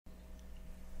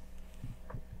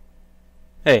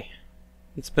Hey,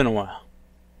 it's been a while.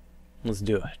 Let's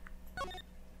do it.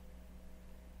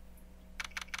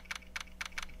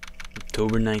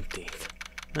 October 19th,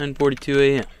 9:42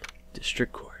 a.m.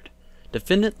 District Court.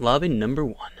 Defendant Lobby Number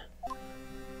 1.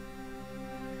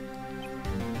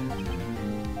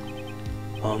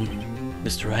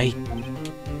 Mr. Wright?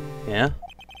 Yeah?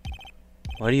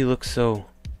 Why do you look so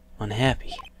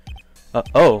unhappy?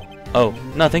 Oh,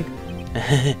 nothing.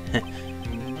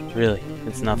 Really,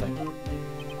 it's nothing.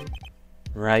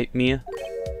 Right, Mia?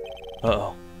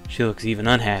 Uh-oh, she looks even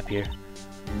unhappier.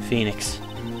 Phoenix,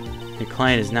 your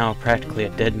client is now practically a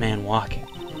dead man walking.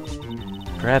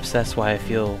 Perhaps that's why I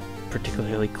feel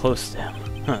particularly close to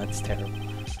him. That's terrible.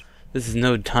 This is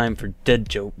no time for dead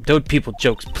people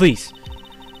jokes, please!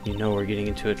 You know we're getting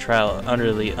into a trial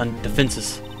utterly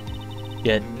defenseless.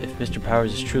 Yet, if Mr.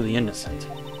 Powers is truly innocent,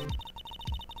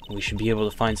 we should be able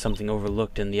to find something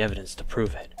overlooked in the evidence to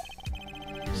prove it.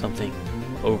 Something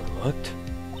overlooked?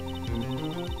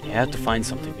 You have to find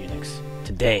something, Phoenix.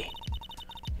 Today.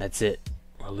 That's it.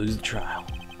 Or lose the trial.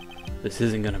 This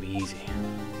isn't gonna be easy.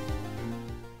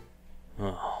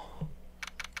 Oh.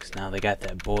 Because now they got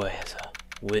that boy as a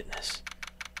witness.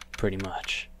 Pretty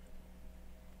much.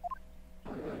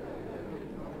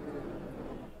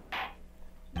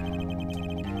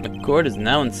 The court is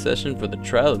now in session for the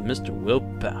trial of Mr. Will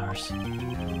Powers.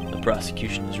 The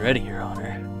prosecution is ready, Your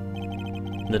Honor.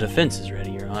 The defense is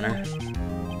ready, Your Honor.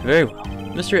 Very well.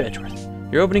 Mr. Edgeworth,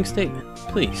 your opening statement,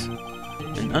 please.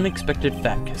 An unexpected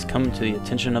fact has come to the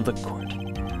attention of the court.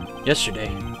 Yesterday,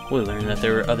 we learned that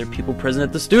there were other people present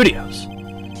at the studios.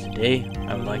 Today,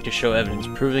 I would like to show evidence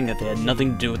proving that they had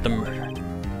nothing to do with the murder.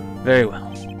 Very well.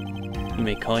 You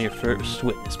may call your first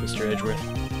witness, Mr. Edgeworth.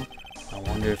 I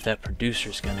wonder if that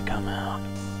producer's gonna come out.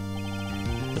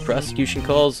 The prosecution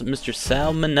calls Mr.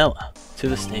 Sal Manella to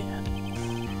the stand.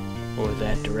 Or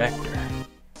that director.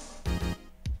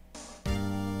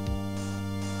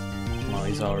 Well,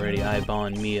 he's already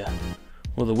eyeballing Mia.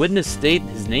 Will the witness state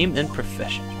his name and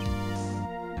profession?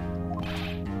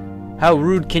 How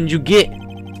rude can you get?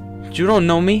 You don't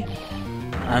know me.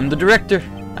 I'm the director.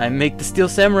 I make the Steel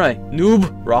Samurai.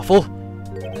 Noob. Raffle.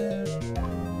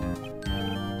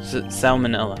 Sal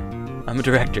Manella. I'm a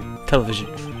director. Television.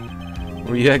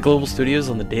 Were you at Global Studios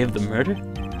on the day of the murder?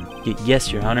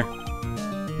 Yes, Your Honor.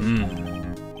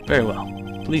 Very well.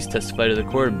 Please testify to the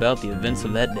court about the events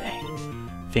of that day.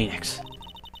 Phoenix.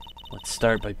 Let's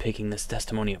start by picking this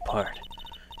testimony apart.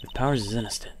 If Powers is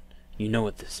innocent, you know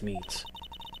what this means.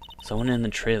 Someone in the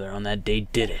trailer on that day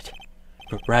did it.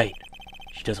 But right.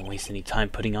 She doesn't waste any time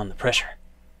putting on the pressure.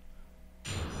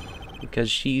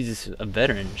 Because she's a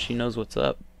veteran, she knows what's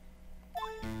up.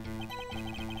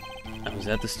 I was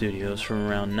at the studios from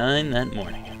around 9 that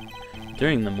morning.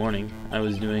 During the morning, I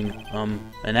was doing,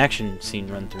 an action scene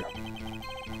run-through.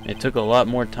 It took a lot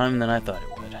more time than I thought it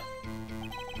would.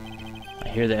 I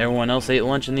hear that everyone else ate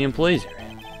lunch in the employees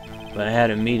area, but I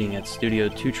had a meeting at Studio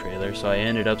 2 trailer, so I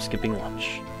ended up skipping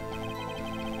lunch.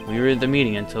 We were at the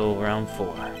meeting until around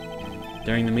 4.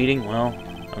 During the meeting, well,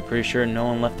 I'm pretty sure no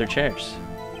one left their chairs.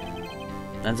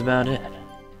 That's about it.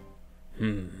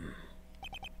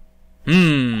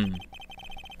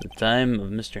 The time of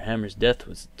Mr. Hammer's death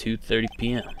was 2:30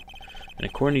 p.m. And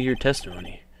according to your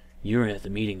testimony, you were at the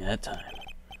meeting that time.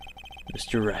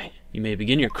 Mr. Wright, you may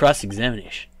begin your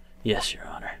cross-examination. Yes, Your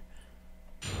Honor.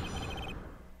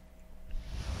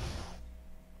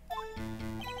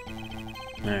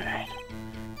 Alright.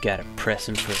 Gotta press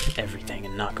and push everything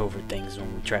and knock over things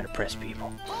when we try to press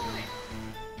people.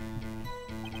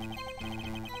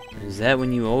 Is that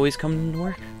when you always come to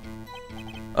work?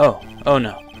 Oh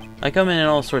no. I come in at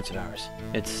all sorts of hours.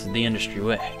 It's the industry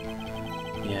way.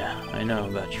 Yeah, I know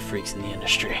about you freaks in the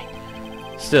industry.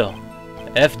 Still,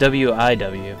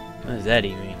 FWIW, what does that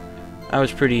even mean? I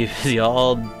was pretty busy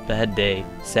all that day,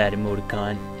 sad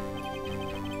emoticon.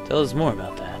 Tell us more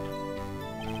about that.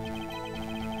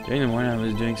 During the morning I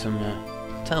was doing some,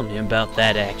 tell me about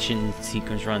that action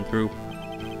sequence run through.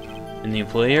 In the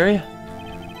employee area?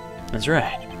 That's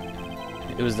right.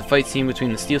 It was the fight scene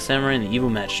between the Steel Samurai and the evil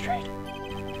magistrate.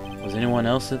 Was anyone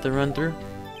else at the run-through?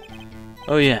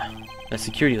 Oh yeah, that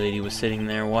security lady was sitting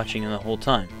there watching the whole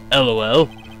time. LOL!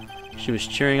 She was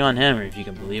cheering on Hammer, if you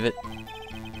can believe it.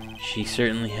 She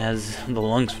certainly has the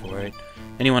lungs for it.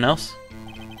 Anyone else?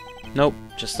 Nope,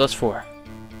 just us 4.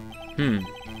 It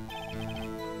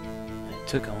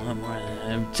took a lot more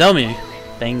than... Tell me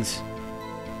things.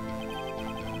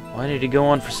 Why did it go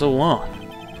on for so long?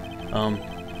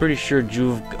 Pretty sure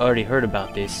you've already heard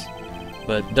about this.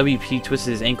 But WP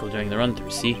twisted his ankle during the run-through,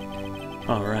 see?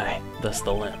 Alright, thus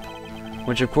the limp.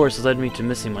 Which of course led me to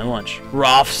missing my lunch.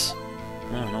 Roffs!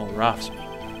 I don't know what Roffs mean.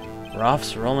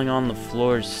 Roth's rolling on the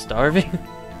floor starving?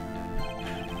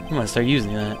 I'm gonna start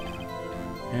using that.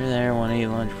 You're there, one ate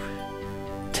lunch.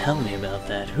 Tell me about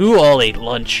that. Who all ate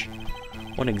lunch?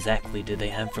 What exactly did they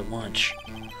have for lunch?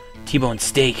 T-bone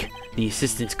steak. The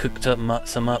assistants cooked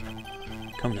some up.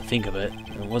 Come to think of it,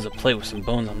 there was a plate with some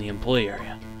bones on the employee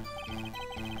area.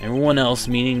 Everyone else,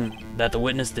 meaning that the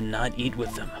witness did not eat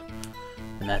with them.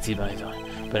 And that's it by thought.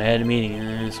 But I had a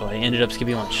meeting, so I ended up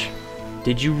skipping lunch.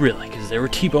 Did you really? Because there were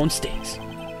T-bone steaks.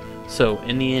 So,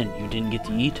 in the end, you didn't get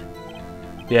to eat?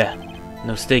 Yeah,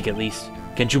 no steak at least.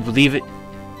 Can't you believe it?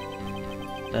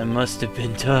 That must have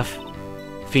been tough.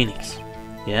 Phoenix.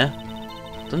 Yeah?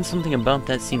 Doesn't something about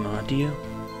that seem odd to you?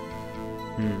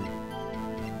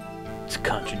 It's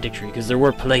contradictory, because there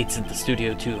were plates at the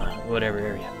studio too, whatever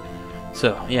area.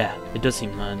 So, yeah, it does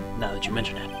seem odd now that you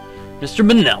mention it. Mr.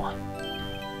 Manila!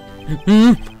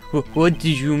 What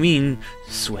did you mean,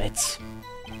 Sweats?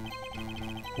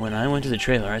 When I went to the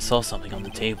trailer, I saw something on the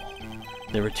table.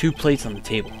 There were 2 plates on the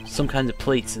table. Some kinds of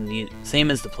plates,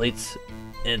 same as the plates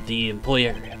at the employee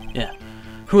area. Yeah.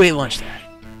 Who ate lunch there?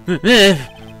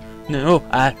 No,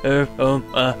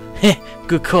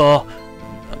 good call.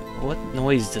 What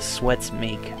noise does Sweats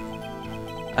make?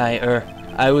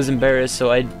 I was embarrassed, so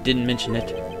I didn't mention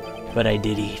it. But I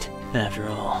did eat, after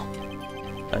all.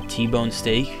 A T-bone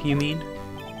steak, you mean?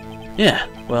 Yeah,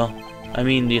 well, I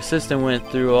mean, the assistant went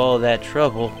through all that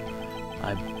trouble.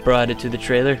 I brought it to the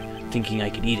trailer, thinking I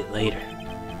could eat it later.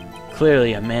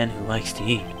 Clearly a man who likes to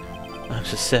eat. I've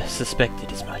suspected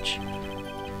as much.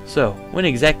 So, when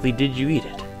exactly did you eat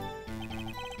it?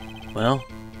 Well,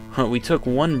 we took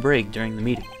one break during the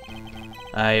meeting.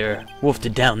 I wolfed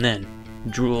it down then.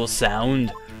 Drool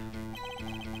sound.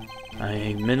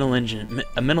 A mental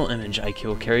image I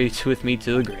will carry with me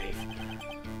to the grave.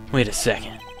 Wait a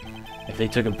second. If they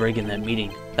took a break in that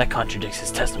meeting, that contradicts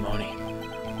his testimony.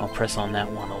 I'll press on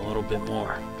that one a little bit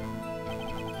more.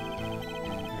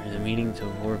 The meeting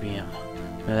till 4 p.m.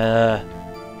 Yeah,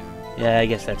 I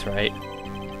guess that's right.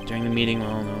 During the meeting,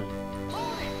 well, no.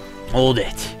 Hold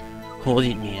it,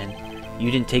 man. You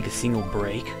didn't take a single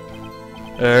break?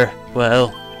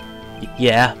 Well,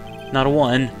 yeah, not a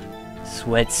one.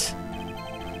 Sweats.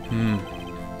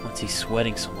 What's he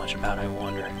sweating so much about, I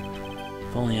wonder?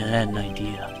 If only I had an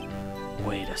idea.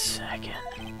 Wait a second.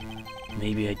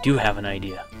 Maybe I do have an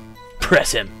idea.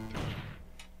 Press him!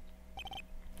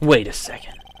 Wait a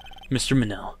second. Mr.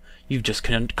 Manel, you've just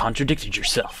contradicted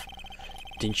yourself.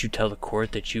 Didn't you tell the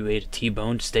court that you ate a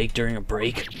T-bone steak during a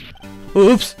break?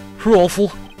 Oops!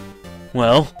 Awful!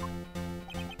 Well...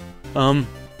 Mr.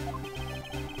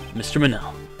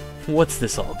 Manel, what's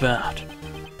this all about?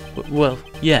 Well,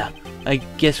 yeah, I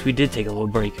guess we did take a little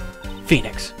break.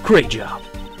 Phoenix, great job!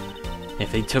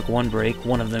 If they took one break,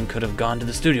 one of them could have gone to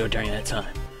the studio during that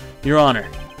time. Your Honor,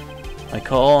 I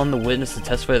call on the witness to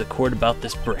testify to the court about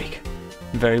this break.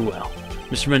 Very well.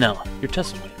 Mr. Manella, your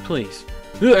testimony, please.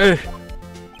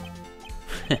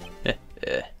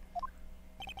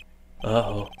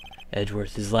 Uh-oh.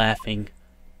 Edgeworth is laughing.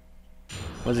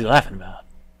 What's he laughing about?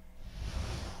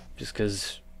 Just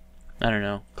because, I don't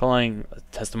know, calling a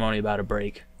testimony about a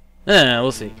break.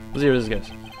 We'll see. We'll see where this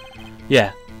goes.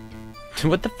 Yeah.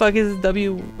 What the fuck is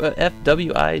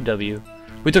FWIW?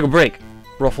 We took a break,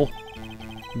 Ruffle.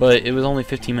 But it was only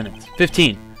 15 minutes.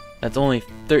 15! That's only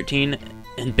 13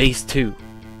 and base 2.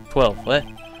 12, what?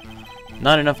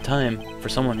 Not enough time for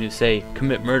someone who, say,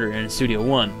 commit murder in Studio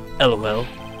 1. LOL.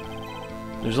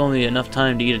 There's only enough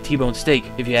time to eat a T-bone steak,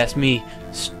 if you ask me.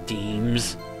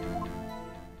 Steams.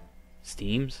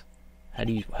 Steams? How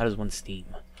does one steam?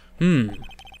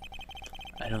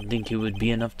 I don't think it would be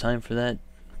enough time for that,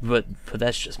 but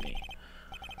that's just me.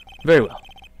 Very well.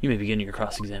 You may begin your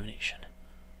cross-examination.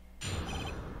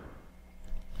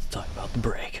 Let's talk about the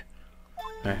break.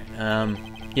 Alright,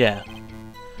 yeah.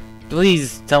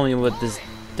 Please tell me what this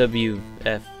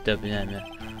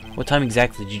WFW... What time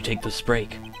exactly did you take this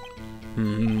break?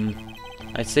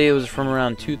 I'd say it was from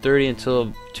around 2:30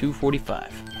 until 2:45.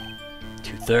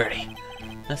 2:30?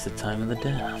 That's the time of the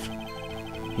death.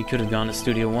 He could have gone to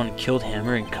Studio 1 and killed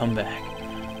Hammer and come back.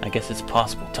 I guess it's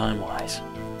possible time-wise.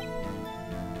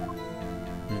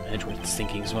 Edgeworth is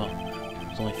thinking as well.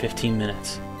 It's only 15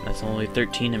 minutes. That's only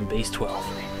 13 and base 12.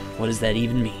 What does that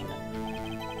even mean?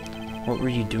 What were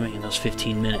you doing in those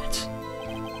 15 minutes?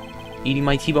 Eating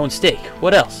my T-bone steak.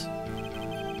 What else?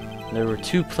 There were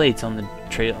 2 plates on the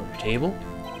table?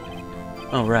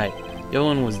 Oh, right. The other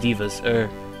one was D.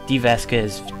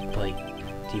 Vasquez's plate.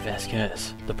 D.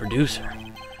 Vasquez, the producer.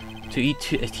 To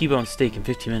eat a T-bone steak in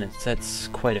 15 minutes, that's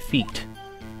quite a feat.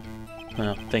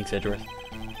 Well, thanks, Edgeworth.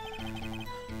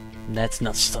 That's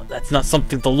not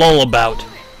something to lull about.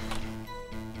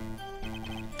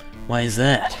 Why is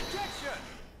that?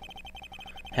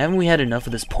 Haven't we had enough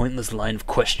of this pointless line of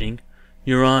questioning?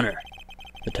 Your Honor,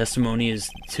 the testimony is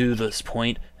to this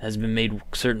point has been made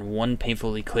certain one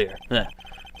painfully clear.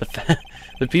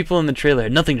 The people in the trailer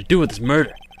had nothing to do with this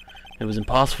murder. It was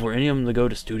impossible for any of them to go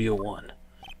to Studio 1.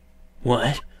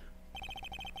 What?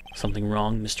 Something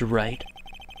wrong, Mr. Wright?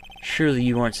 Surely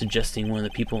you aren't suggesting one of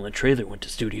the people in the trailer went to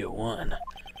Studio 1.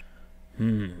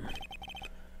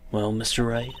 Well, Mr.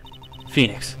 Wright?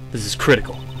 Phoenix, this is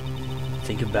critical.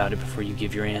 Think about it before you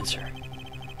give your answer.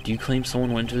 Do you claim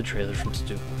someone went to the trailer from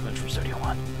Studio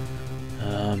 1?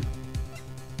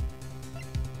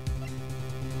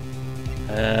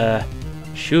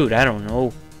 Shoot, I don't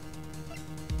know.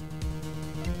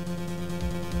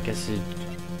 Guess it...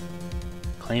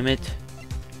 Claim it?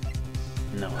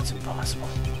 No, it's impossible.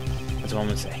 That's what I'm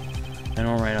gonna say. I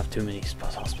don't write off too many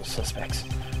possible suspects,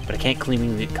 but I can't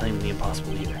claim the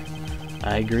impossible either.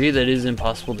 I agree that it is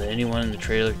impossible that anyone in the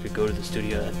trailer could go to the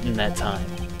studio in that time.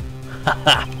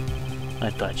 Haha! I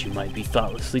thought you might be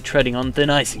thoughtlessly treading on thin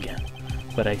ice again,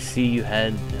 but I see you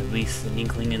had at least an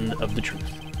inkling of the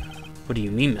truth. What do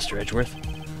you mean, Mr. Edgeworth?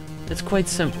 It's quite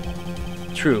simple.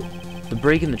 True, the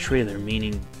break in the trailer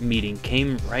meeting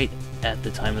came right at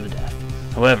the time of the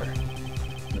death. However,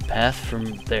 the path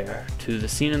from there to the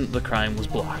scene of the crime was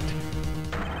blocked.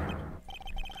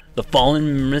 The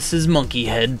fallen Mrs.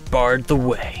 Monkeyhead barred the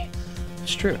way.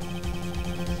 It's true.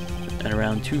 At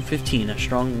around 2:15, a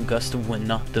strong gust of wind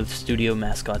knocked the studio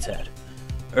mascot's head.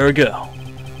 Ergo,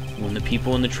 when the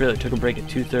people in the trailer took a break at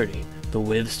 2:30, the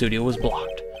way of the studio was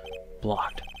blocked.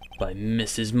 Blocked by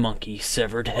Mrs. Monkey's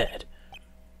severed head.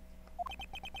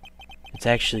 It's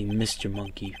actually Mr.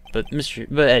 Monkey, but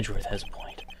Edgeworth has a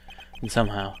point. And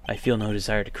somehow, I feel no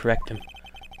desire to correct him.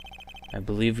 I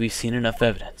believe we've seen enough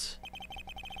evidence.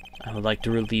 I would like to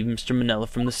relieve Mr. Manella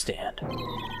from the stand.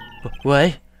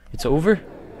 What? It's over?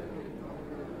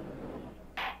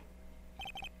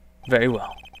 Very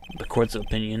well. The court's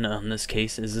opinion on this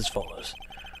case is as follows.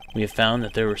 We have found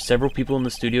that there were several people in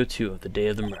the Studio 2 of the day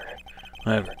of the murder.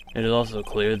 However, it is also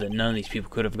clear that none of these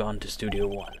people could have gone to Studio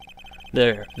 1.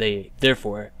 They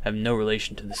therefore have no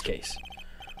relation to this case.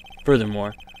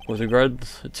 Furthermore, with regard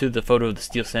to the photo of the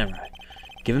Steel Samurai,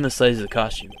 given the size of the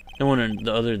costume, no one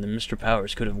other than Mr.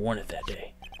 Powers could have worn it that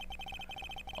day.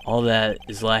 All that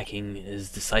is lacking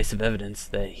is decisive evidence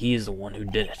that he is the one who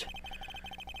did it.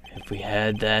 If we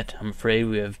had that, I'm afraid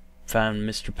we have found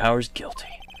Mr. Powers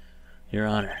guilty. Your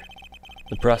Honor,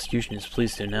 the prosecution is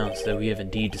pleased to announce that we have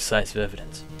indeed decisive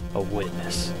evidence. A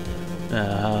witness.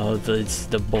 Oh, it's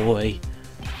the boy.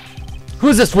 Who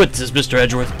is this witness, Mr.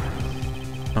 Edgeworth?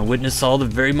 A witness saw the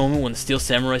very moment when the Steel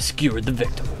Samurai skewered the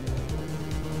victim.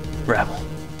 Rabble.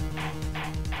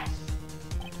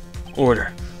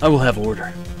 Order. I will have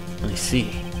order. Let me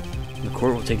see. The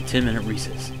court will take a 10-minute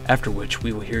recess, after which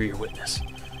we will hear your witness.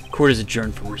 Court is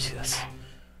adjourned for recess.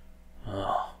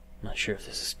 Oh, I'm not sure if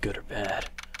this is good or bad.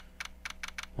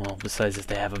 Well, besides if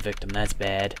they have a victim, that's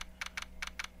bad.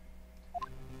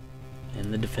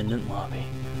 In the defendant lobby.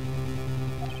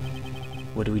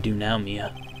 What do we do now,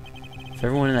 Mia? If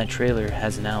everyone in that trailer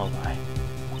has an alibi.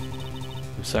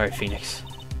 I'm sorry, Phoenix.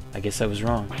 I guess I was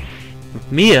wrong.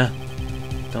 Mia!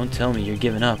 Don't tell me you're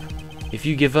giving up. If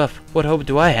you give up, what hope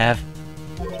do I have?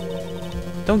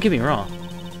 Don't get me wrong.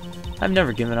 I've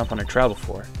never given up on a trial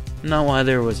before. Not while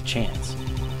there was a chance.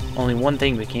 Only one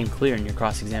thing became clear in your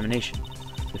cross-examination.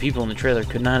 The people in the trailer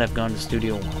could not have gone to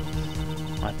Studio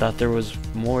 1. I thought there was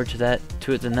more to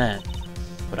it than that,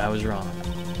 but I was wrong.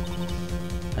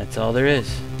 That's all there is.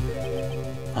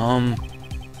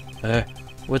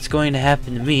 What's going to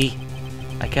happen to me?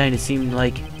 I kinda seem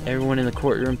like everyone in the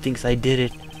courtroom thinks I did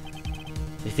it.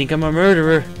 They think I'm a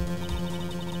murderer.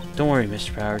 Don't worry,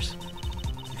 Mr. Powers.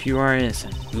 If you are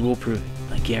innocent, we will prove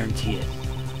it. I guarantee it.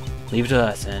 Leave it to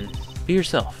us, and be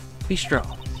yourself. Be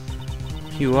strong.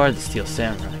 You are the Steel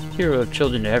Samurai, hero of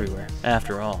children everywhere,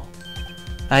 after all.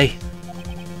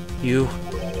 You...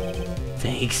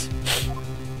 Thanks.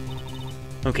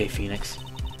 Okay, Phoenix.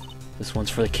 This one's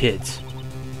for the kids.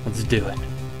 Let's do it.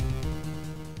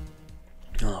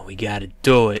 Oh, we gotta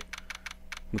do it.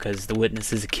 Because the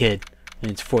witness is a kid,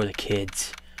 and it's for the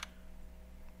kids.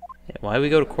 Yeah, why do we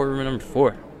go to courtroom number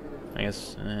 4? I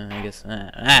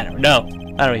don't know.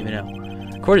 I don't even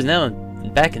know. Court is now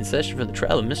back in session for the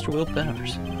trial of Mr. Will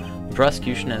Powers. The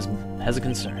prosecution has a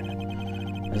concern.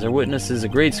 As our witness is a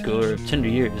grade schooler of tender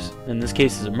years, and this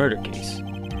case is a murder case,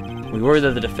 we worry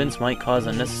that the defense might cause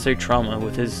unnecessary trauma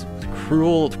with his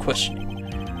cruel questioning.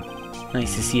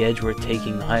 Nice to see Edgeworth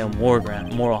taking the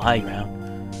moral high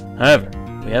ground. However,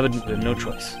 we have no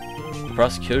choice. The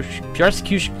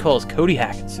prosecution calls Cody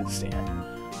Hackett to the stand.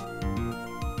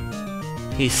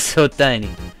 He's so tiny.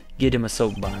 Get him a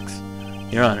soapbox.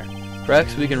 Your Honor,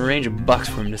 perhaps we can arrange a box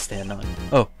for him to stand on.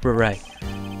 Oh, we're right.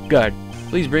 Guard,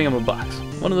 please bring him a box.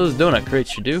 One of those donut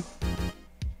crates should do.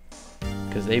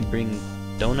 Because they bring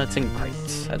donuts in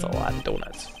crates. That's a lot of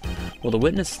donuts. Will the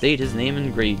witness state his name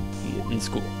and grade in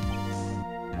school?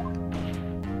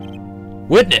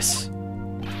 Witness!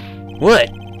 What?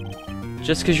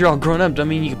 Just because you're all grown up don't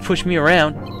mean you can push me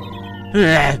around.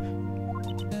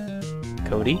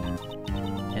 Cody?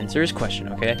 Answer his question,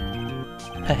 okay?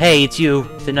 Hey, it's you,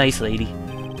 the nice lady.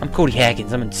 I'm Cody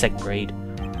Hackins. I'm in 2nd grade.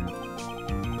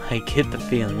 I get the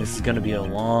feeling this is going to be a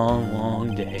long,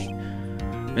 long day.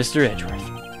 Mr.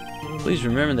 Edgeworth, please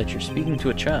remember that you're speaking to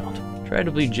a child. Try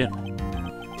to be gentle.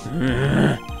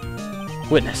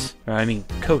 Witness, or I mean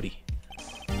Cody.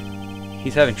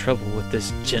 He's having trouble with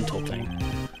this gentle thing.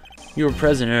 You were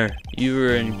present, you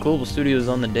were in Global Studios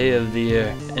on the day of the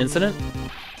incident?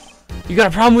 You got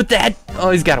a problem with that? Oh,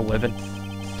 he's got a weapon.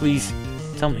 Please,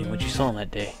 tell me what you saw on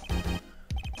that day.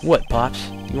 What, Pops?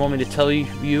 You want me to tell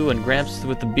you and Gramps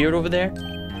with the beard over there?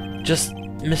 Just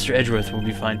Mr. Edgeworth will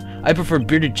be fine. I prefer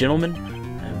bearded gentlemen.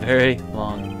 A very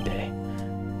long day.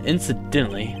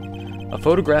 Incidentally, a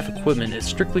photograph equipment is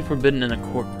strictly forbidden in a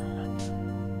courtroom.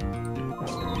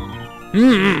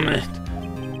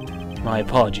 My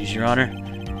apologies, Your Honor.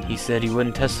 He said he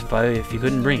wouldn't testify if he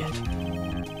couldn't bring it.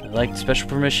 I'd like special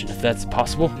permission if that's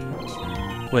possible.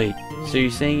 Wait, so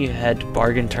you're saying you had to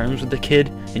bargain terms with the kid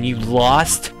and you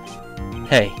lost?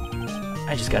 Hey,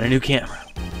 I just got a new camera.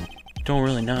 Don't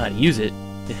really know how to use it.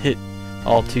 It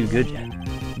all too good yet.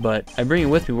 But I bring it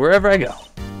with me wherever I go.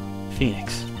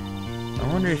 Phoenix.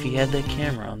 I wonder if he had that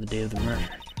camera on the day of the murder.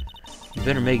 You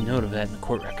better make note of that in the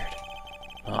court record.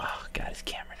 Oh, got his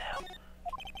camera now.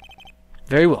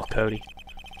 Very well, Cody.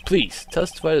 Please,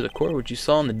 testify to the court what you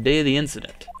saw on the day of the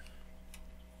incident.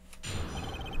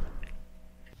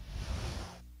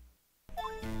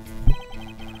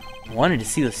 I wanted to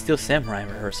see the Steel Samurai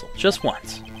rehearsal, just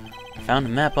once. I found a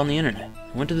map on the internet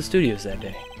and went to the studios that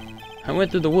day. I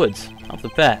went through the woods, off the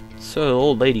path, so the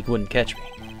old lady wouldn't catch me.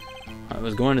 I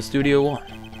was going to Studio 1.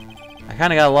 I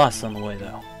kinda got lost on the way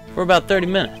though, for about 30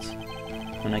 minutes.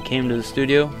 When I came to the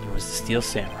studio, there was the Steel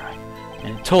Samurai,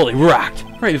 and it totally rocked!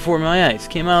 Right before my eyes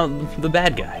came out the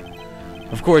bad guy.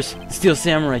 Of course, the Steel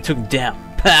Samurai took him down.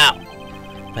 Pow!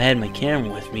 If I had my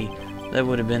camera with me, that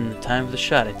would have been the time for the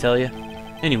shot, I tell ya.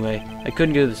 Anyway, I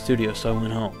couldn't go to the studio, so I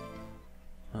went home.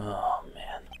 Oh,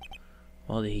 man.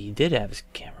 Well, he did have his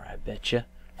camera, I betcha.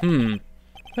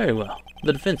 Very well.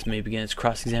 The defense may begin its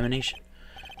cross-examination.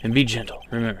 And be gentle.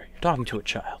 Remember, you're talking to a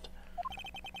child.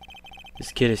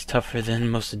 This kid is tougher than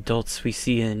most adults we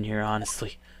see in here,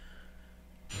 honestly.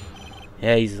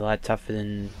 Yeah, he's a lot tougher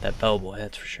than that bellboy,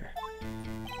 that's for sure.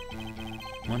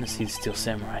 I want to see the Steel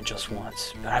Samurai just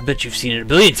once, but I bet you've seen it a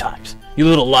billion times, you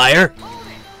little liar!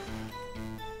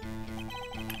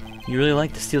 You really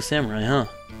like the Steel Samurai, huh?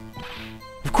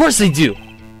 Of course I do!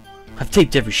 I've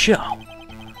taped every show.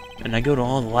 And I go to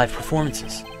all the live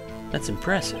performances. That's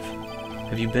impressive.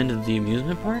 Have you been to the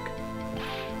amusement park?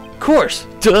 Of course!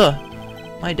 Duh!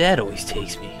 My dad always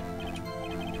takes me.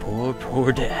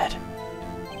 Poor dad.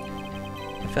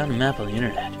 I found a map on the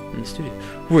internet in the studio.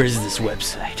 Where is this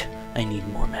website? I need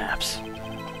more maps.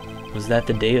 Was that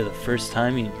the day of the first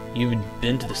time you'd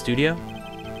been to the studio?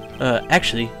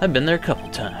 Actually, I've been there a couple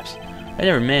times. I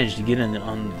never managed to get in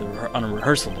on a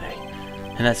rehearsal day.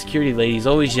 And that security lady's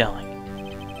always yelling.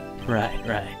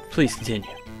 Right. Please continue.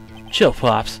 Chill,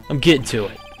 Pops. I'm getting to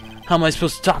it. How am I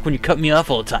supposed to talk when you cut me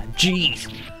off all the time?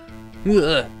 Jeez!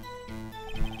 Ugh.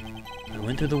 I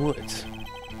went through the woods.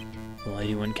 The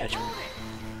lady wouldn't catch me.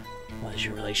 What is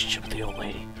your relationship with the old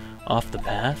lady? Off the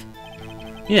path?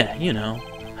 Yeah, you know.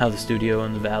 How the studio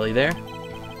in the valley there.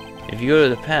 If you go to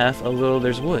the path, a little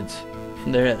there's woods.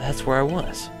 That's where I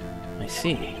was. I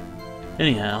see.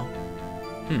 Anyhow,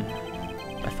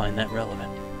 I find that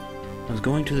relevant. I was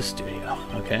going to the studio,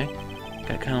 okay?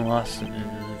 Got kind of lost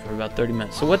for about 30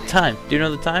 minutes. So what time? Do you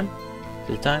know the time?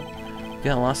 Is it time? You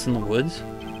got lost in the woods?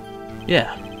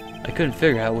 Yeah. I couldn't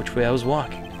figure out which way I was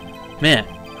walking. Man,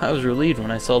 I was relieved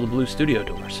when I saw the blue studio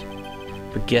doors.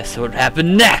 But guess what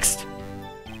happened next?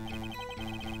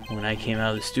 When I came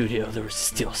out of the studio, there was a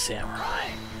Steel Samurai.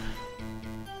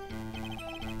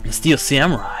 A Steel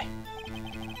Samurai?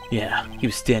 Yeah, he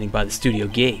was standing by the studio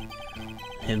gate.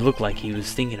 It looked like he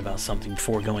was thinking about something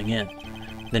before going in.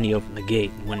 Then he opened the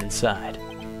gate and went inside.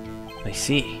 I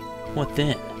see. What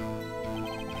then?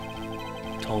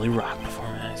 Totally rocked before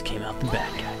my eyes came out the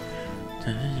bad guy.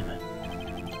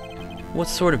 What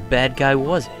sort of bad guy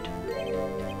was it?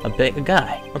 A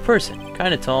guy. A person.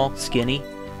 Kinda tall, skinny.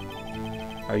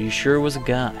 Are you sure it was a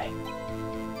guy?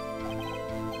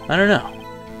 I don't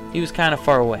know. He was kind of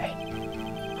far away.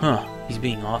 Huh, he's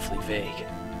being awfully vague.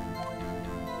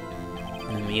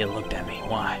 And then Mia looked at me.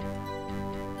 Why?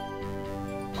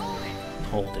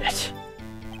 Hold it.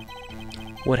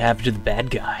 What happened to the bad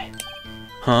guy?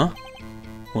 Huh?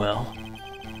 Well,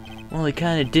 he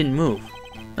kinda didn't move.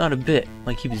 Not a bit,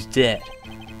 like he was dead.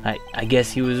 I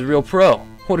guess he was a real pro.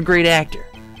 What a great actor.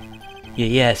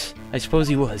 Yes, I suppose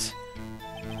he was.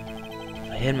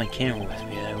 If I had my camera with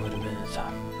me, that would have been the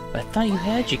top. But I thought you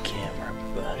had your camera,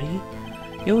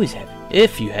 buddy. You always have it.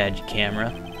 If you had your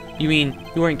camera. You mean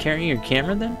you weren't carrying your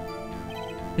camera then?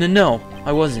 No,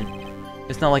 I wasn't.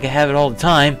 It's not like I have it all the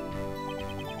time.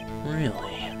 Really?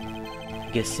 I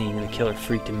guess seeing the killer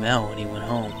freaked him out when he went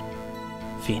home.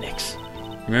 Phoenix.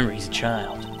 Remember, he's a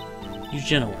child. Use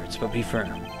gentle words, but be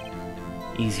firm.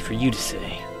 Easy for you to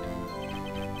say.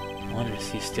 I wanted to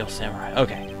see a Steel Samurai.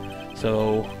 Okay,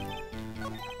 so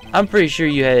I'm pretty sure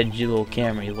you had your little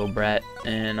camera, you little brat,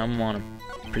 and I'm gonna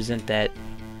present that.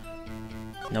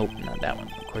 Nope, not that one.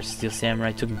 Of course, Steel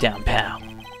Samurai took him down, pal.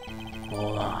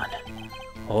 Hold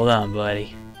on,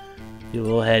 buddy. You're a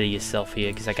little ahead of yourself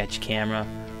here, because I got your camera,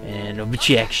 and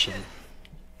objection.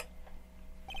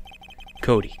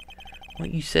 Cody,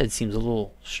 what you said seems a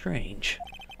little strange.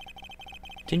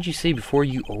 Didn't you say before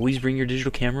you always bring your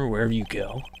digital camera wherever you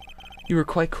go? You were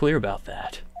quite clear about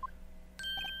that.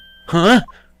 Huh?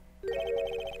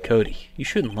 Cody, you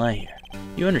shouldn't lie here.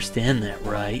 You understand that,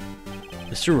 right?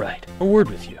 Mr. Wright, a word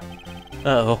with you.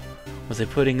 Uh-oh, was I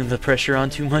putting the pressure on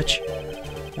too much?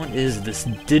 What is this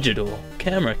digital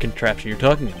camera contraption you're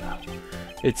talking about?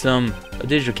 It's, a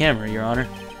digital camera, Your Honor.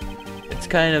 It's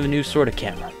kind of a new sort of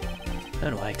camera. How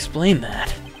do I explain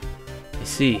that? I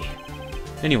see.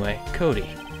 Anyway, Cody,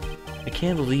 I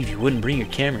can't believe you wouldn't bring your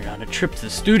camera on a trip to the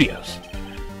studios.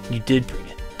 You did bring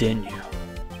it, didn't you?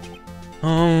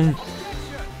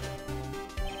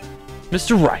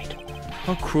 Mr. Wright,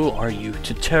 how cruel are you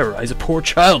to terrorize a poor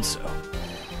child so?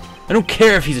 I don't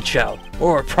care if he's a child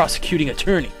or a prosecuting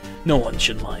attorney. No one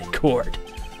should lie in court.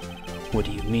 What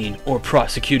do you mean, or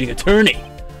prosecuting attorney?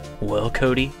 Well,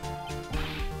 Cody?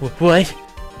 What?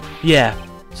 Yeah,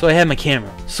 so I had my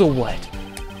camera. So what?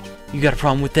 You got a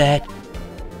problem with that?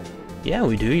 Yeah,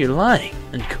 we do. You're lying.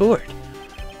 In court.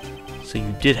 So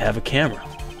you did have a camera.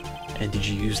 And did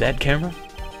you use that camera?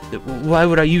 Why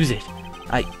would I use it?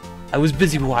 I was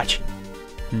busy watching.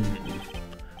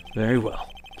 Very well.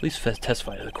 Please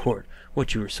testify to the court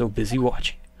what you were so busy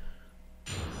watching.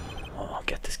 Oh, I'll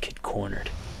get this kid cornered.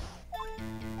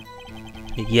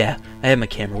 Yeah, I had my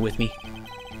camera with me.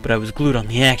 But I was glued on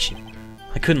the action.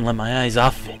 I couldn't let my eyes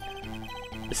off of it.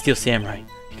 The Steel Samurai.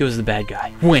 He goes to the bad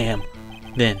guy. Wham!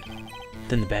 Then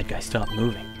the bad guy stopped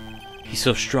moving. He's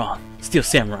so strong. Steel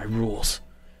Samurai rules.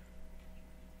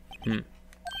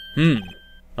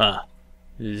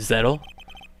 Is that all?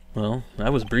 Well,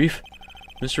 that was brief.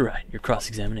 Mr. Wright, your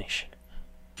cross-examination.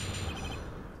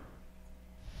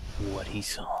 What he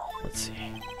saw. Let's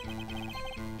see.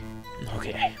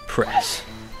 Okay, press.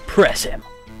 Press him!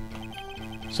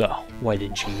 So, why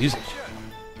didn't you use it?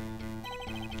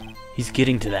 He's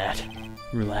getting to that.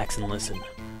 Relax and listen.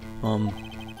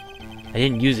 I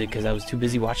didn't use it because I was too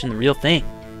busy watching the real thing.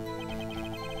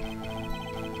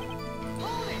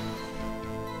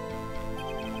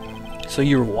 So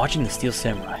you were watching the Steel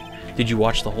Samurai. Did you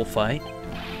watch the whole fight?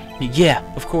 Yeah,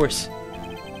 of course.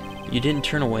 You didn't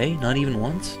turn away? Not even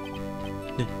once?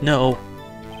 No.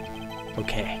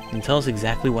 Okay, then tell us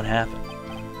exactly what happened.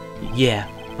 Yeah,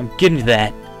 I'm getting to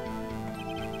that.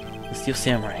 The Steel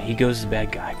Samurai, he goes to the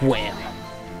bad guy. Wham!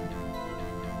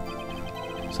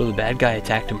 So the bad guy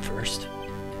attacked him first?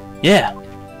 Yeah!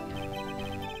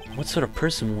 What sort of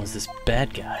person was this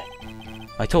bad guy?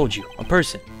 I told you, a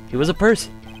person. He was a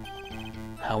person.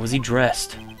 How was he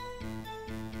dressed?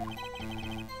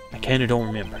 I kinda don't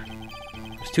remember.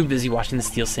 I was too busy watching the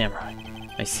Steel Samurai.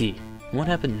 I see. What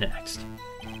happened next?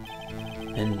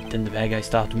 And then the bad guy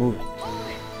stopped moving.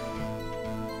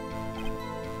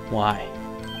 Why?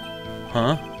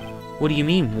 Huh? What do you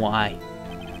mean, why?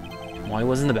 Why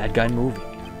wasn't the bad guy moving?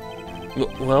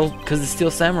 Well, because the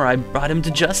Steel Samurai brought him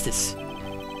to justice.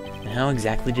 And how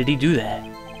exactly did he do that?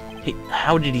 Hey,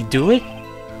 how did he do it?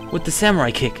 With the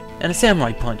samurai kick, and a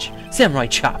samurai punch, samurai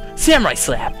chop, samurai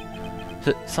slap!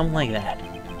 Something like that.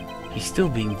 He's still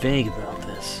being vague about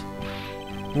this.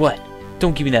 What?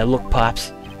 Don't give me that look,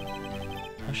 Pops.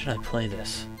 How should I play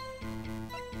this?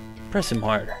 Press him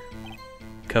harder.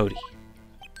 Cody.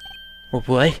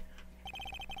 What?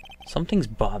 Something's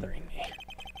bothering me.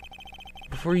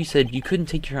 Before you said you couldn't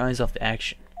take your eyes off the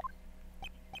action.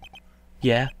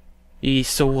 Yeah?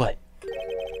 So what?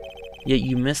 Yet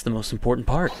you missed the most important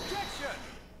part.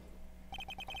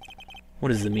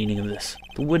 What is the meaning of this?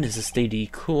 The witnesses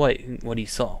stated quite what he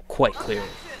saw, quite clearly.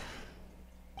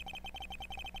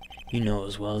 You know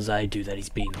as well as I do that he's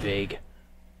being vague.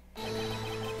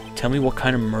 Tell me what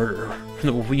kind of murderer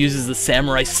uses the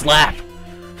samurai slap?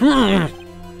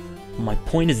 My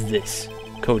point is this.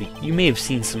 Cody, you may have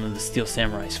seen some of the Steel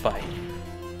Samurais fight,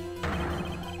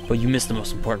 but you missed the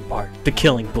most important part, the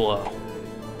killing blow.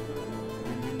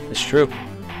 It's true.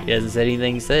 He hasn't said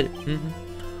anything he said.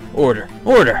 Order!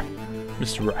 Order!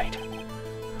 Mr. Wright.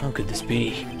 How could this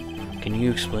be? Can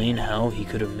you explain how he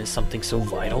could have missed something so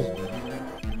vital?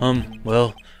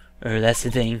 Well, that's the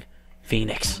thing.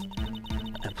 Phoenix.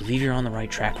 I believe you're on the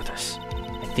right track with us.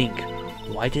 I think.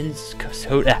 Why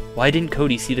didn't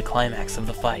Cody see the climax of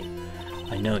the fight?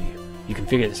 I know you. You can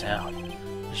figure this out.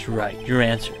 Mr. Wright, your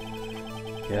answer.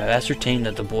 You have ascertained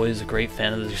that the boy is a great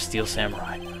fan of the Steel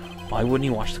Samurai. Why wouldn't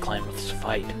he watch the climax of the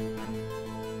fight?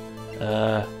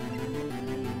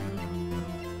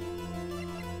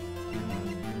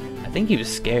 I think he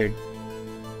was scared.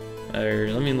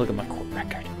 Let me look at my court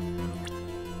record.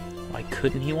 Why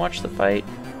couldn't he watch the fight?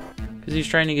 Because he's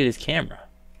trying to get his camera.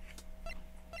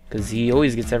 Because he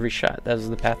always gets every shot. That was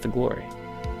the path to glory.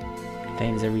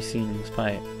 Contains every scene in this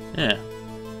fight. Yeah.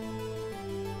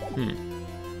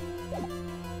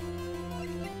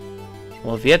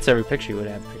 Well, if he had every picture, he would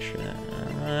have a picture of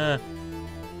that.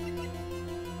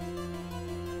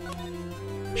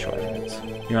 Show evidence.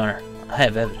 Your Honor, I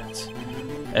have evidence.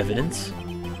 Evidence?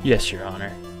 Yes, Your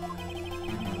Honor.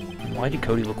 Why did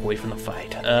Cody look away from the fight?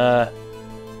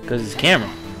 Because his camera.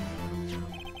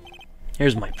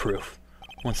 Here's my proof.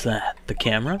 What's that? The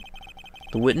camera?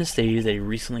 The witness stated that he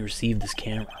recently received this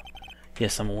camera.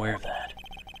 Yes, I'm aware of that.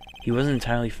 He wasn't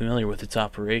entirely familiar with its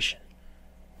operation.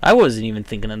 I wasn't even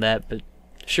thinking of that, but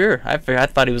sure. I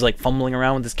thought he was like fumbling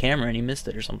around with his camera and he missed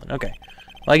it or something. Okay.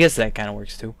 Well, I guess that kind of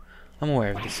works too. I'm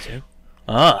aware of this too.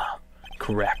 Ah,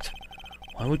 correct.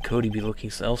 Why would Cody be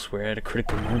looking elsewhere at a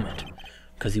critical moment?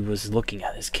 Because he was looking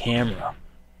at his camera.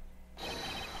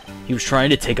 He was trying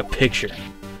to take a picture.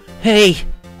 Hey!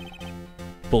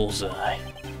 Bullseye.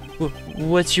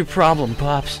 What's your problem,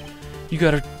 Pops? You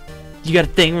got a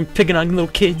thing when picking on little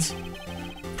kids?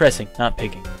 Pressing, not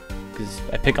picking. Because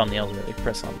I pick on the elderly, I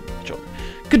press on the children.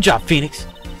 Good job, Phoenix!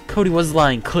 Cody was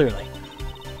lying, clearly.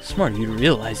 Smart of you to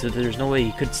realize that there's no way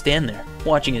he could stand there,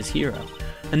 watching his hero,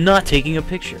 and not taking a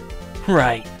picture.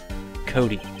 Right.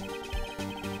 Cody.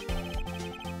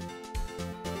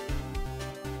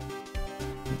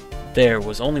 There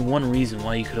was only one reason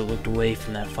why you could have looked away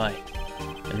from that fight,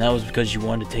 and that was because you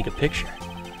wanted to take a picture.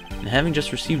 And having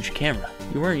just received your camera,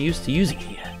 you weren't used to using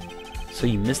it yet, so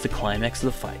you missed the climax of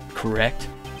the fight, correct?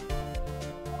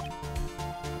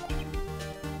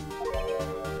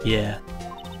 Yeah.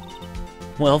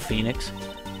 Well, Phoenix,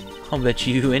 I'll bet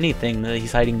you anything that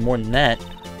he's hiding more than that.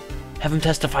 Have him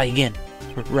testify again.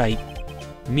 Right.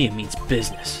 Mia means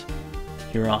business.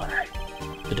 Your Honor.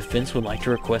 The defense would like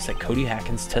to request that Cody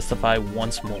Hackins testify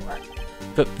once more.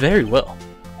 But very well.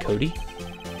 Cody,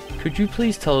 could you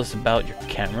please tell us about your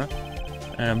camera?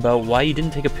 And about why you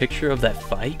didn't take a picture of that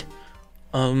fight?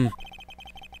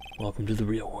 Welcome to the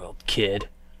real world, kid.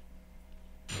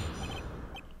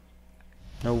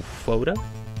 No photo?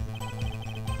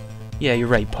 Yeah, you're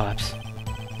right, Pops.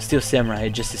 Steel Samurai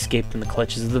had just escaped from the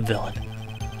clutches of the villain.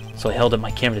 So I held up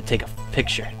my camera to take a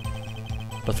picture.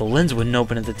 But the lens wouldn't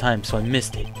open at the time, so I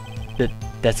missed it.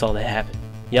 That's all that happened.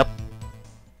 Yep.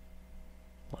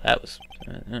 Well, that was...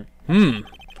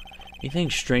 Anything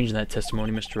strange in that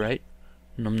testimony, Mr. Wright?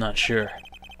 I'm not sure.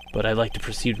 But I'd like to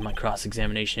proceed with my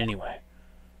cross-examination anyway.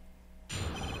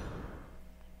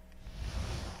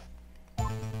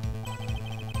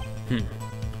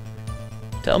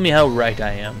 Tell me how right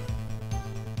I am.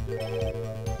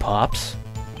 Pops?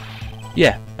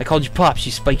 Yeah, I called you Pops,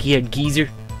 you spiky-haired geezer.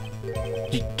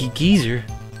 Geezer?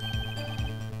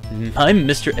 I'm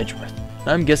Mr. Edgeworth.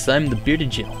 I guess I'm the bearded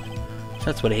gentleman.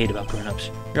 That's what I hate about grown-ups.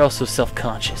 You're all so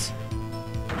self-conscious.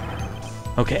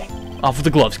 Okay, off with the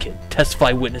gloves, kid.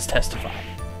 Testify, witness, testify.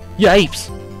 Yipes!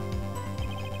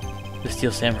 The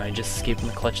Steel Samurai just escaped from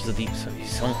the clutches of the...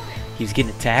 So he was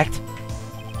getting attacked?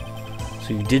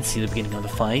 So you did see the beginning of the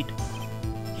fight?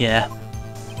 Yeah.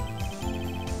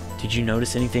 Did you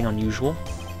notice anything unusual?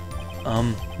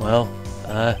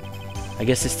 I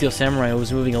guess the Steel Samurai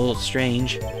was moving a little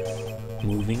strange.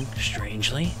 Moving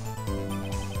strangely?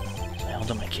 So I held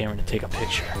up my camera to take a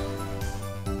picture.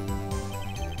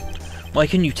 Why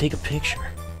couldn't you take a picture?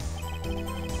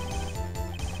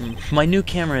 My new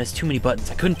camera has too many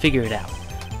buttons. I couldn't figure it out.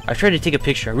 I tried to take a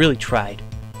picture. I really tried.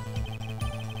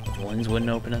 But the lens wouldn't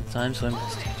open at the time, so I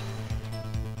missed it.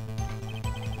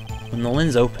 When the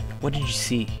lens opened, what did you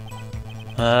see?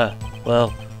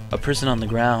 Well, a person on the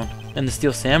ground and the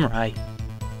Steel Samurai.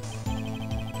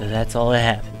 That's all that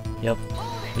happened. Yep.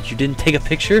 But you didn't take a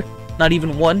picture? Not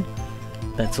even one?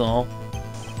 That's all?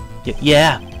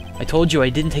 Yeah, I told you I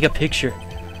didn't take a picture.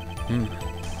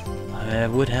 I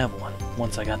would have one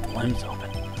once I got the lens open.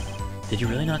 Did you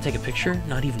really not take a picture?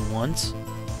 Not even once?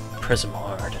 Press him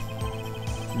hard.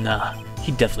 Nah,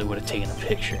 he definitely would have taken a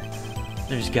picture.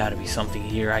 There's gotta be something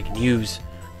here I can use.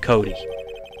 Cody.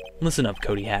 Listen up,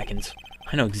 Cody Hackins.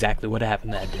 I know exactly what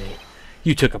happened that day.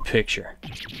 You took a picture.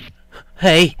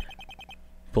 Hey!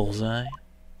 Bullseye?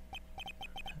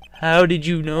 How did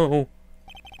you know?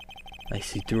 I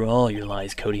see through all your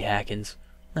lies, Cody Hackins.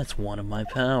 That's one of my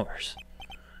powers.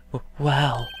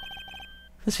 Wow.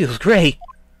 This feels great.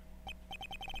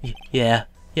 Yeah,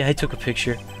 I took a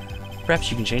picture.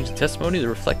 Perhaps you can change the testimony to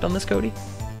reflect on this, Cody?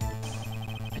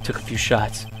 I took a few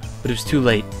shots, but it was too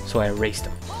late, so I erased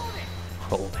them.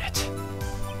 Hold it.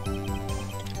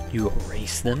 You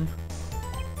erased them?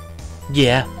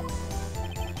 Yeah.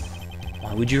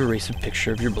 Why would you erase a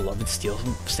picture of your beloved Steel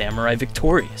Samurai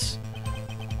victorious?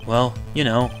 Well, you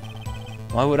know,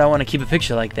 why would I want to keep a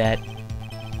picture like that?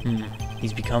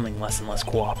 He's becoming less and less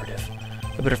cooperative.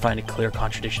 I better find a clear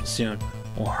contradiction soon,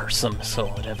 or some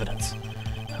solid evidence.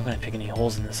 How can I pick any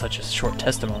holes in such a short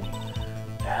testimony?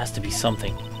 There has to be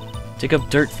something. Dig up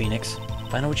dirt, Phoenix.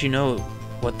 Find out what you know,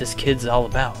 what this kid's all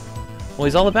about. Well,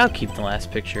 he's all about keeping the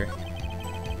last picture.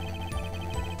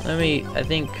 Let me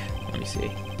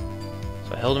see.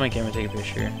 So I held my camera to take a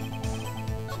picture,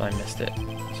 so I missed it.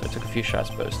 So I took a few shots,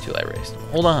 but it was too late, I erased them.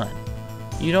 Hold on.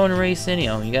 You don't erase any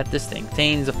of them. You got this thing.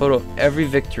 Contains a photo of every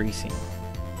victory scene.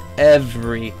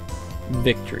 Every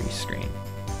victory screen.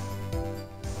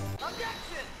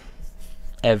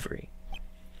 Every.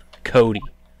 Cody.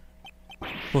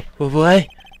 What?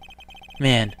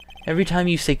 Man, every time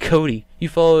you say Cody, you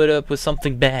follow it up with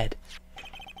something bad.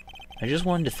 I just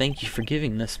wanted to thank you for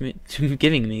giving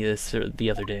me this the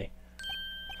other day.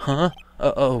 Huh?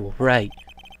 Oh, right.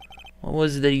 What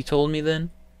was it that you told me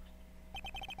then?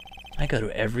 I go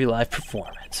to every live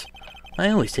performance. I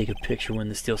always take a picture when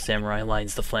the Steel Samurai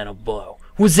lines the flannel below.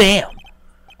 Wazam!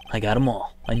 I got 'em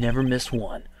all. I never missed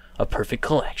one. A perfect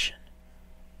collection.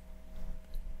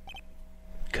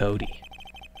 Cody,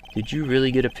 did you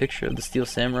really get a picture of the Steel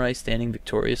Samurai standing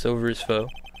victorious over his foe?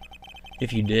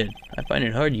 If you did, I find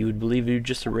it hard you would believe you'd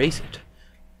just erase it.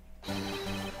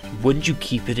 Wouldn't you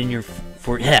keep it in your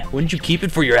wouldn't you keep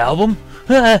it for your album?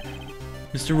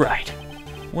 Mr. Wright,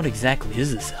 what exactly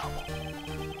is this album?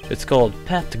 It's called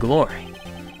Path to Glory.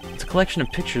 It's a collection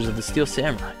of pictures of the Steel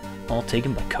Samurai, all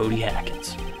taken by Cody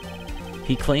Hackins.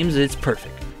 He claims that it's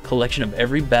perfect, collection of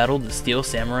every battle the Steel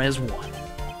Samurai has won.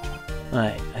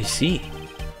 I see.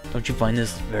 Don't you find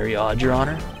this very odd, Your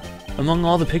Honor? Among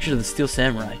all the pictures of the Steel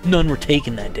Samurai, none were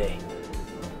taken that day.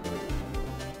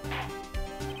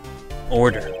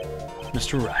 Order.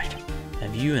 Mr. Wright,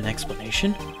 have you an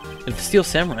explanation? If the Steel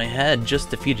Samurai had just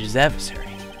defeated his adversary,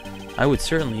 I would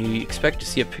certainly expect to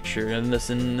see a picture of this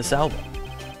in this album.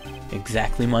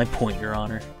 Exactly my point, Your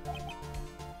Honor.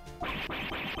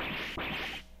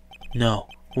 No,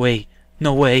 wait,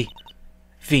 no way.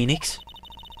 Phoenix?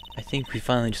 I think we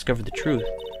finally discovered the truth.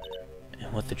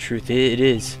 And what the truth it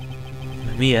is.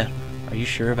 Mia, are you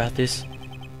sure about this?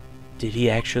 Did he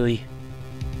actually...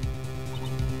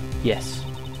 Yes.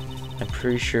 I'm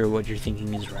pretty sure what you're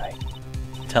thinking is right.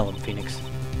 Tell him, Phoenix.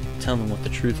 Tell him what the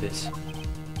truth is.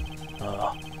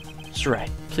 Mr. Wright,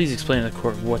 please explain to the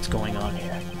court what's going on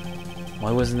here.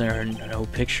 Why wasn't there no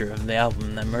picture of the album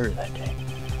in that murder that day?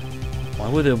 Why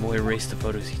would the boy erase the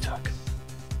photos he took?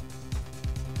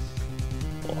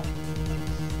 Well,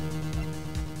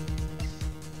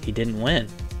 he didn't win.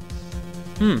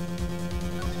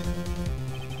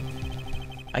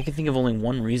 I can think of only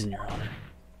one reason, Your Honor.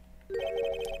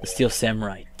 The Steel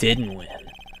Samurai didn't win.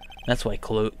 That's why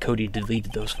Cody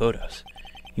deleted those photos.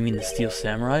 You mean the Steel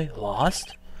Samurai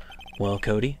lost? Well,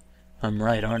 Cody, I'm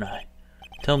right, aren't I?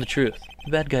 Tell the truth.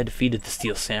 The bad guy defeated the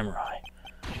Steel Samurai.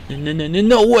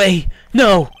 No way!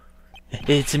 No!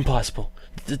 It's impossible.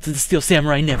 The Steel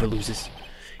Samurai never loses.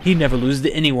 He never loses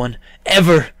to anyone.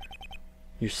 Ever!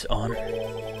 Your Honor.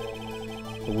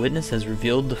 The witness has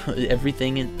revealed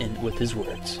everything with his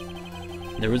words.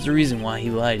 There was a reason why he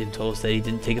lied and told us that he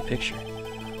didn't take a picture.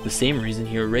 The same reason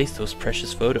he erased those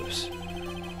precious photos.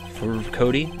 For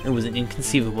Cody, it was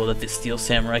inconceivable that the Steel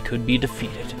Samurai could be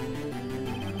defeated.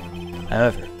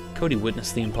 However, Cody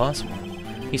witnessed the impossible.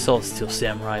 He saw the Steel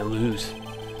Samurai lose.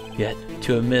 Yet,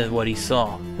 to admit what he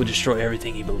saw would destroy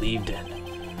everything he believed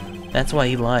in. That's why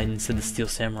he lied and said the Steel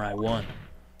Samurai won.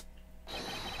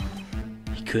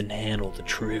 He couldn't handle the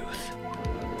truth.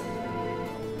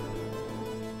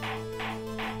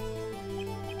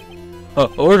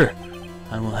 Order!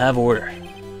 I will have order.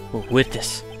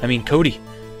 Witness. Cody.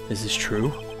 Is this true?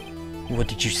 What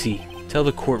did you see? Tell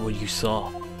the court what you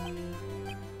saw.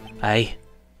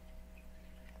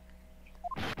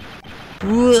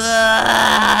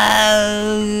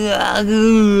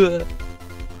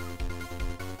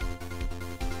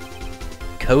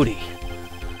 Cody.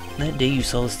 That day you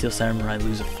saw the Steel Samurai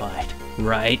lose a fight,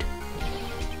 right?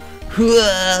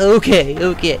 Okay.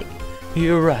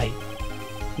 You're right.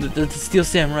 The Steel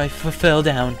Samurai fell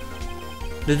down.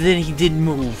 But then he didn't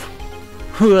move.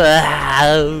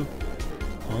 Oh.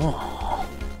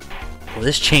 Well,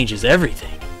 this changes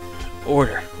everything.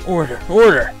 Order.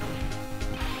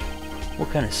 What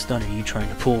kind of stunt are you trying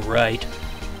to pull, Wright?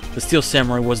 The Steel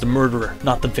Samurai was the murderer,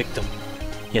 not the victim.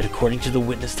 Yet according to the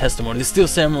witness testimony, the Steel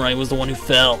Samurai was the one who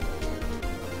fell.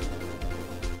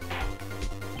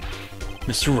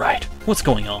 Mr. Wright, what's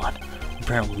going on?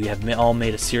 Apparently we have all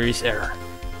made a serious error.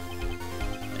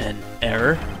 An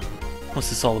error? What's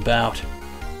this all about?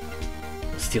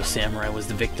 The Steel Samurai was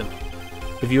the victim.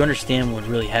 If you understand what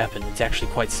really happened, it's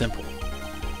actually quite simple.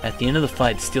 At the end of the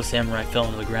fight, the Steel Samurai fell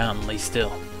into the ground and lay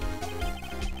still.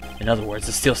 In other words,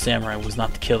 the Steel Samurai was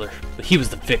not the killer, but he was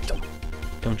the victim.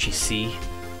 Don't you see?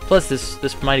 Plus,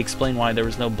 this might explain why there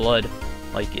was no blood,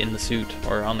 like, in the suit,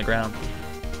 or on the ground.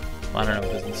 Well, I don't know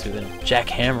if it was in the suit then. Jack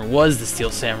Hammer was the Steel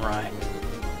Samurai.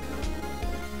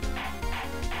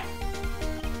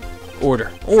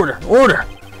 Order!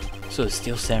 So the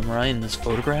Steel Samurai in this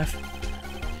photograph?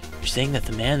 You're saying that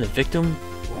the victim,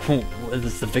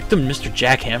 was the victim Mr.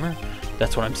 Jack Hammer?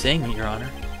 That's what I'm saying, Your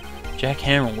Honor. Jack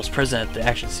Hammer was present at the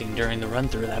action scene during the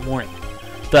run-through that morning.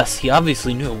 Thus, he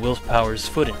obviously knew of Will Powers'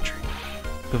 foot injury.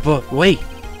 But wait!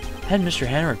 Hadn't Mr.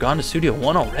 Hammer gone to Studio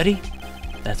 1 already?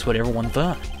 That's what everyone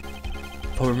thought.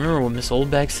 But remember what Miss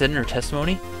Oldbag said in her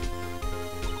testimony?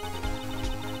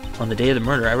 On the day of the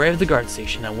murder, I arrived at the guard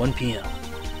station at 1 p.m.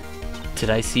 Did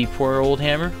I see poor old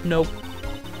Hammer? Nope.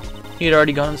 He had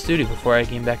already gone to the studio before I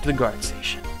came back to the guard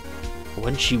station.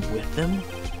 Wasn't she with them?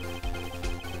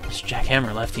 Mr. Jack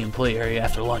Hammer left the employee area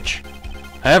after lunch.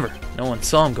 However, no one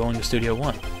saw him going to Studio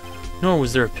 1, nor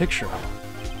was there a picture of him.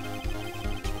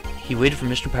 He waited for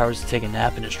Mr. Powers to take a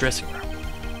nap in his dressing room.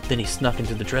 Then he snuck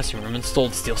into the dressing room and stole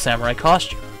the Steel Samurai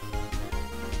costume.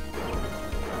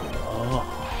 Oh.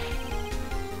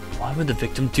 Why would the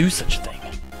victim do such a thing?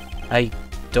 I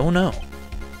don't know.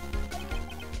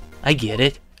 I get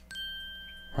it.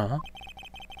 Huh?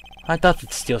 I thought that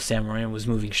the Steel Samurai was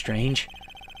moving strange.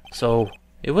 So,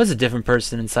 it was a different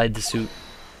person inside the suit.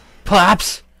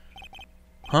 Pops!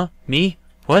 Huh? Me?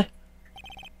 What?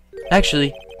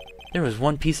 Actually, there was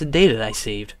one piece of data that I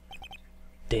saved.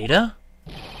 Data?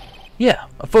 Yeah,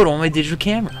 a photo on my digital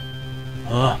camera.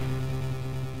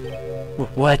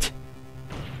 What?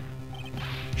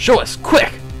 Show us,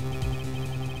 quick!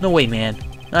 No way, man.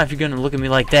 Not if you're gonna look at me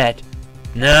like that.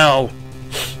 No!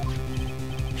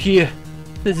 Here,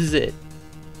 this is it.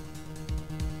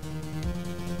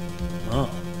 Oh.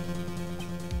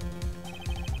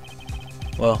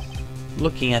 Well,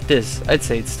 looking at this, I'd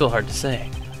say it's still hard to say.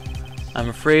 I'm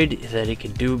afraid that it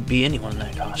could be anyone in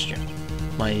that costume.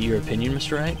 Your opinion,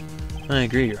 Mr. Wright? I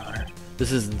agree, Your Honor.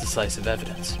 This isn't decisive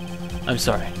evidence. I'm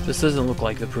sorry, this doesn't look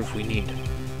like the proof we need.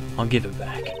 I'll give it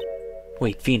back.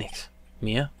 Wait, Phoenix.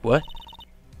 Mia? What?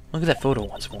 Look at that photo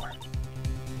once more.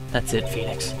 That's it,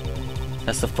 Phoenix.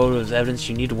 That's the photo as evidence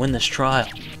you need to win this trial.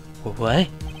 What?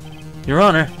 Your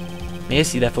Honor, may I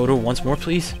see that photo once more,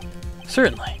 please?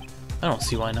 Certainly. I don't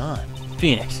see why not.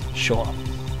 Phoenix, show up.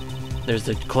 There's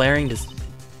a glaring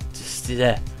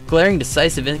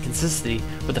decisive inconsistency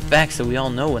with the facts that we all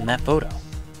know in that photo.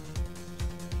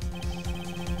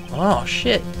 Oh,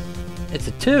 shit. It's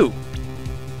a 2.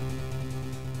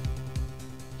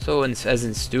 So, as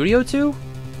in Studio 2?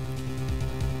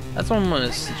 That's what I'm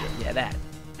gonna suggest. Yeah, that.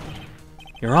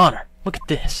 Your Honor, look at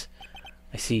this.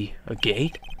 I see a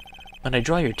gate. Might I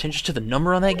draw your attention to the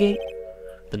number on that gate?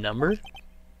 The number?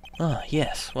 Ah,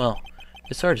 yes. Well,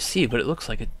 it's hard to see, but it looks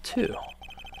like a 2.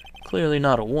 Clearly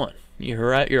not a 1. You're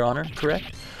right, Your Honor,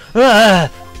 correct?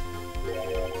 Ah!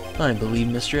 I believe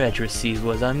Mr. Edgeworth sees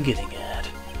what I'm getting at.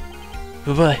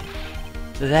 But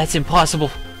that's impossible.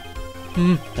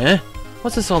 Eh?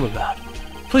 What's this all about?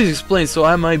 Please explain so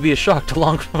I might be shocked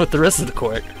along with the rest of the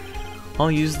court.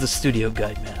 I'll use the studio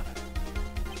guide map.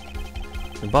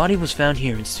 The body was found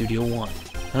here in Studio 1.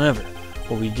 However,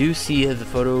 what we do see of the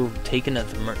photo taken at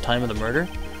the time of the murder,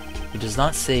 it does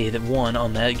not say that 1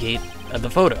 on that gate of the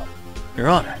photo. Your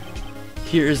Honor,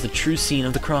 here is the true scene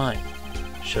of the crime.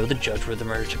 Show the judge where the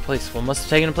murder took place. Well, it must have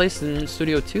taken place in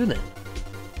Studio 2 then.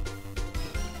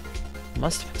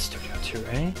 Must have been Studio 2,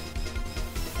 right?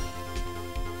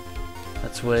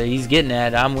 That's what he's getting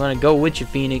at. I'm gonna go with you,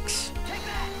 Phoenix.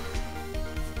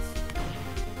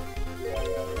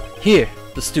 Here,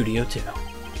 the Studio 2.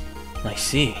 I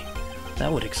see.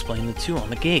 That would explain the 2 on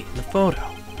the gate in the photo.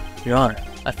 Your Honor,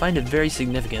 I find it very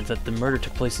significant that the murder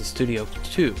took place in Studio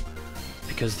 2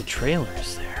 because the trailer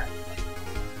is there.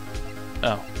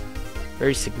 Oh.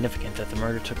 Very significant that the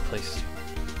murder took place.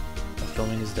 The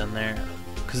filming is done there.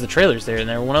 Because the trailer's there and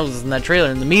everyone else is in that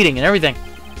trailer in the meeting and everything.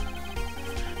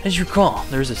 As you recall,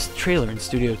 there's a trailer in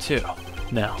Studio 2.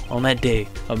 Now, on that day,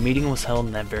 a meeting was held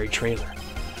in that very trailer.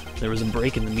 There was a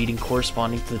break in the meeting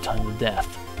corresponding to the time of death.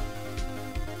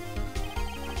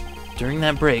 During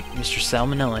that break, Mr.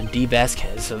 Salmonella and D.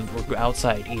 Vasquez were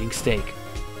outside eating steak.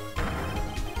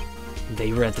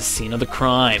 They were at the scene of the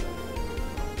crime.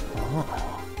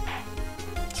 Oh.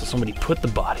 So somebody put the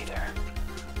body there.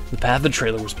 The path of the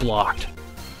trailer was blocked.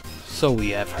 So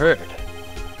we have heard.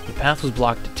 The path was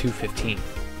blocked at 2:15.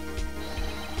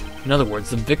 In other words,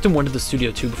 the victim went to the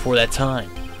Studio 2 before that time.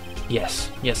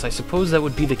 Yes, I suppose that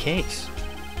would be the case.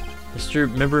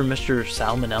 Remember Mr.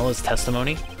 Salmonella's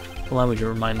testimony? Allow me to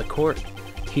remind the court.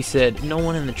 He said no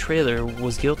one in the trailer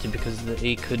was guilty because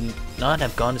they could not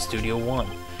have gone to Studio 1.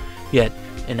 Yet,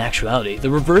 in actuality,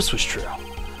 the reverse was true.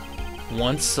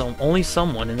 Only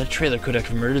someone in the trailer could have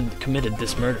committed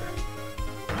this murder.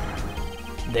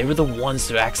 They were the ones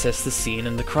to access the scene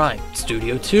of the crime,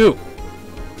 Studio 2.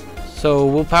 So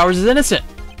Will Powers is innocent.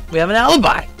 We have an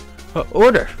alibi.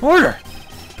 Order!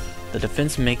 The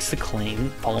defense makes the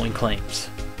following claims.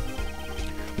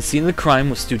 The scene of the crime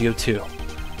was Studio 2.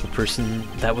 The person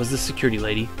that was the security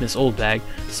lady, Miss Oldbag,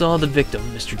 saw the victim,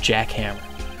 Mr. Jack Hammer.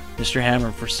 Mr.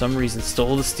 Hammer, for some reason,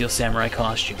 stole the Steel Samurai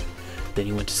costume. Then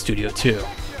he went to Studio 2.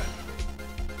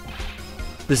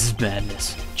 This is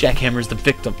madness. Jack Hammer is the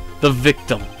victim. The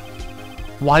victim!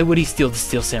 Why would he steal the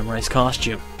Steel Samurai's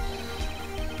costume?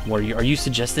 Are you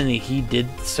suggesting that he did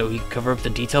so he could cover up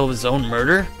the detail of his own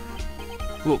murder?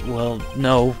 Well,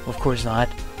 no, of course not.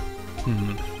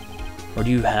 Or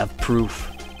do you have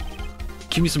proof?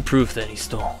 Give me some proof that he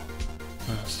stole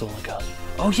the costume.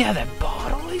 Oh yeah, that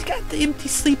bottle. He's got the empty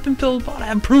sleeping pill bottle. I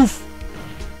have proof.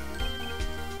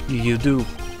 You do,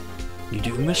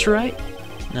 Mr. Wright?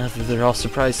 Now that they're all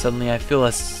surprised, suddenly I feel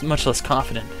much less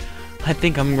confident. I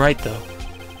think I'm right though.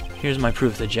 Here's my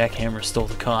proof that Jack Hammer stole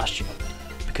the costume.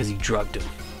 Because he drugged him.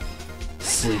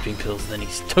 Sleeping pills, then he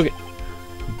took it.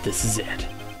 This is it.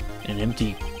 An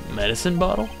empty medicine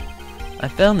bottle? I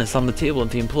found this on the table at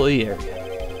the employee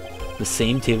area. The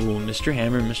same table where Mr.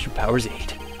 Hammer and Mr. Powers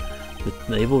ate. The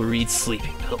label reads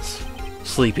sleeping pills.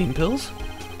 Sleeping pills?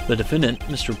 The defendant,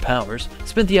 Mr. Powers,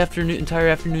 spent the entire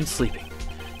afternoon sleeping.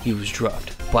 He was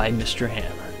drugged by Mr.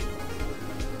 Hammer.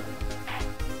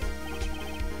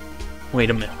 Wait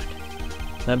a minute.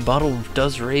 That bottle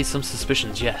does raise some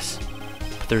suspicions, yes.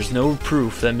 But there's no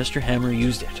proof that Mr. Hammer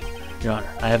used it. Your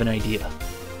Honor, I have an idea.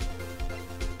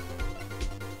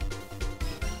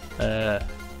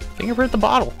 Fingerprint the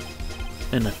bottle.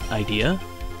 An idea?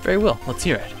 Very well, let's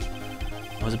hear it.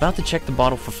 I was about to check the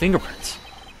bottle for fingerprints.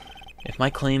 If my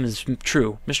claim is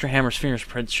true, Mr. Hammer's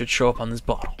fingerprints should show up on this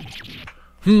bottle.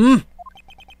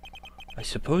 I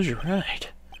suppose you're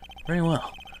right. Very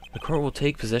well. The court will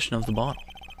take possession of the bottle.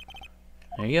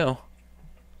 There you go.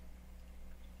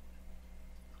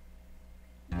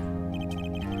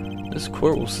 This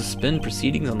court will suspend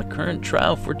proceedings on the current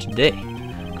trial for today.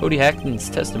 Cody Hackton's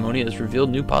testimony has revealed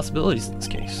new possibilities in this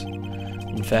case.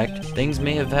 In fact, things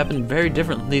may have happened very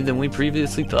differently than we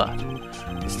previously thought.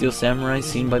 The Steel Samurai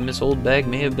seen by Miss Oldbag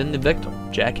may have been the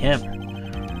victim, Jack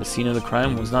Hammer. The scene of the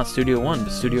crime was not Studio 1,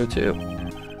 but Studio 2.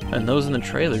 And those in the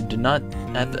trailer did not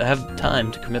have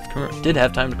time to commit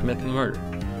the murder.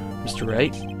 Mr.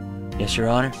 Wright? Yes, Your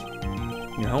Honor?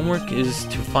 Your homework is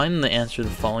to find the answer to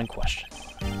the following question.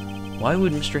 Why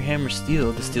would Mr. Hammer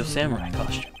steal the Steel Samurai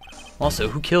costume? Also,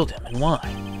 who killed him and why?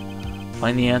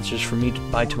 Find the answers for me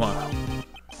by tomorrow.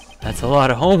 That's a lot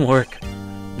of homework,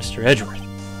 Mr. Edgeworth.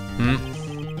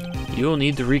 You will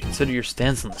need to reconsider your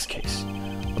stance on this case.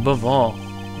 Above all,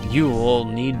 you will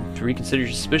need to reconsider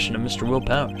your suspicion of Mr. Will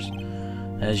Powers.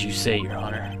 As you say, Your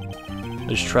Honor.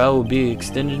 This trial will be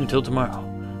extended until tomorrow.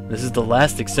 This is the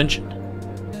last extension.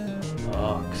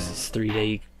 Oh, 'cause it's a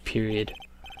 3-day period.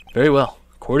 Very well.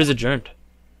 Court is adjourned.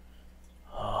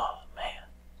 Oh, man.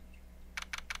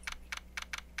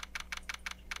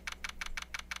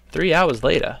 3 hours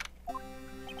later.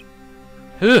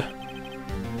 Whew.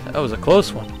 That was a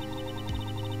close one.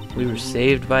 We were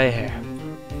saved by a hair.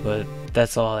 But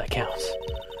that's all that counts.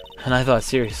 And I thought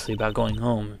seriously about going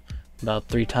home about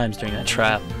 3 times during that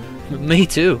trial. Me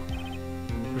too.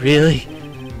 Really?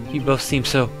 You both seem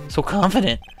so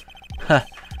confident. Ha.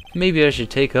 Maybe I should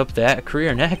take up that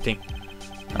career in acting.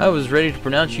 I was ready to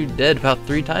pronounce you dead about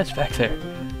 3 times back there.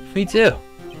 Me too.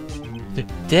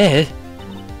 Dead?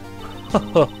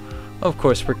 Of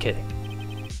course we're kidding.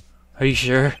 Are you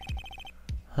sure?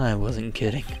 I wasn't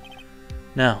kidding.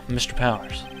 Now, Mr.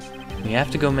 Powers, we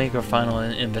have to go make our final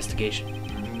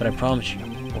investigation. But I promise you,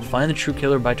 we'll find the true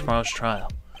killer by tomorrow's trial.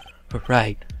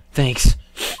 Right, thanks.